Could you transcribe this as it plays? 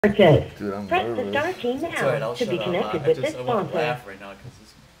Purchase. Dude, I'm Press the nervous. star key now It's alright, I'll to be shut up. connected I with this want to sponsor. laugh right now because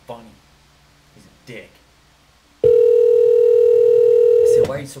it's funny. He's a dick. I said,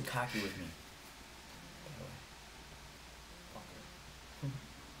 why are you so cocky with me?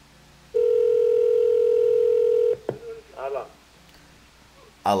 Allah.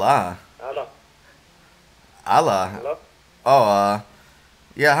 Allah. Allah. Allah. Hello? Oh,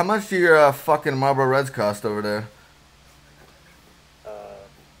 yeah, how much do your fucking Marlboro Reds cost over there?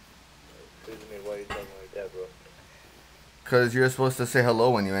 Excuse me, why are you talking like that, bro? Because you're supposed to say hello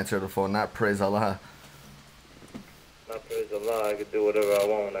when you answer the phone, not praise Allah. Not praise Allah, I can do whatever I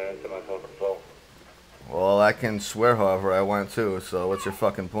want when I answer my fucking phone. Well, I can swear however I want to, so what's your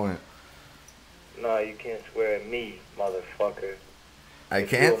fucking point? Nah, you can't swear at me, motherfucker. I If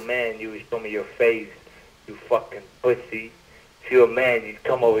can't? you're a man, you would show me your face, you fucking pussy. If you're a man, you'd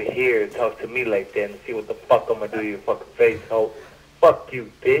come over here and talk to me like that and see what the fuck I'm gonna do to your fucking face, ho. Fuck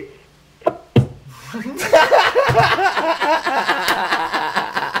you, bitch.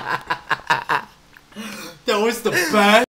 That was the best.